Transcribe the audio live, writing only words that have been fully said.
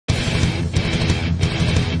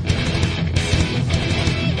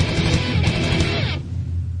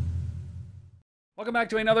Welcome back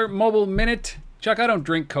to another Mobile Minute. Chuck, I don't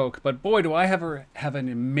drink Coke, but boy, do I have an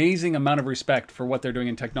amazing amount of respect for what they're doing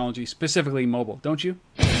in technology, specifically mobile, don't you?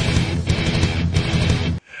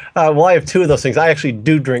 Well, I have two of those things. I actually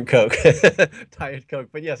do drink Coke, Diet Coke.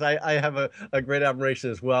 But yes, I have a great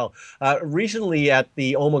admiration as well. Recently at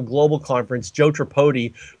the OMA Global Conference, Joe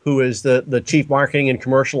Tripodi, who is the Chief Marketing and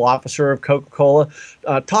Commercial Officer of Coca-Cola,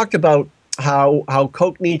 talked about how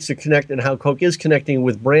Coke needs to connect and how Coke is connecting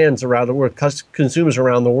with brands around the world, consumers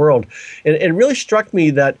around the world. And it really struck me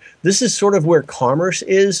that this is sort of where commerce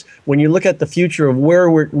is. When you look at the future of where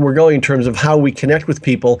we're going in terms of how we connect with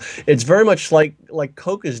people, it's very much like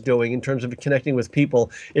Coke is doing in terms of connecting with people.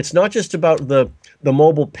 It's not just about the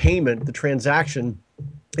mobile payment, the transaction.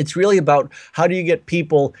 It's really about how do you get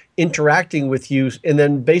people interacting with you, and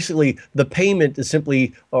then basically the payment is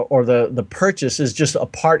simply, or the purchase is just a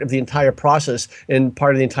part of the entire process and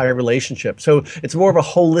part of the entire relationship. So it's more of a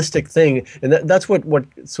holistic thing, and that's what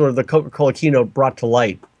sort of the Coca-Cola keynote brought to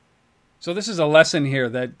light. So this is a lesson here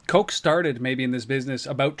that Coke started maybe in this business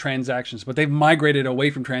about transactions, but they've migrated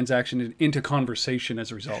away from transaction into conversation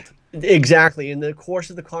as a result. Exactly. In the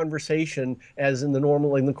course of the conversation, as in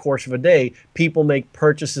the course of a day, people make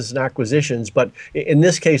purchases and acquisitions. But in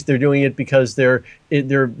this case, they're doing it because they're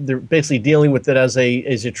basically dealing with it as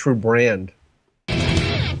a true brand.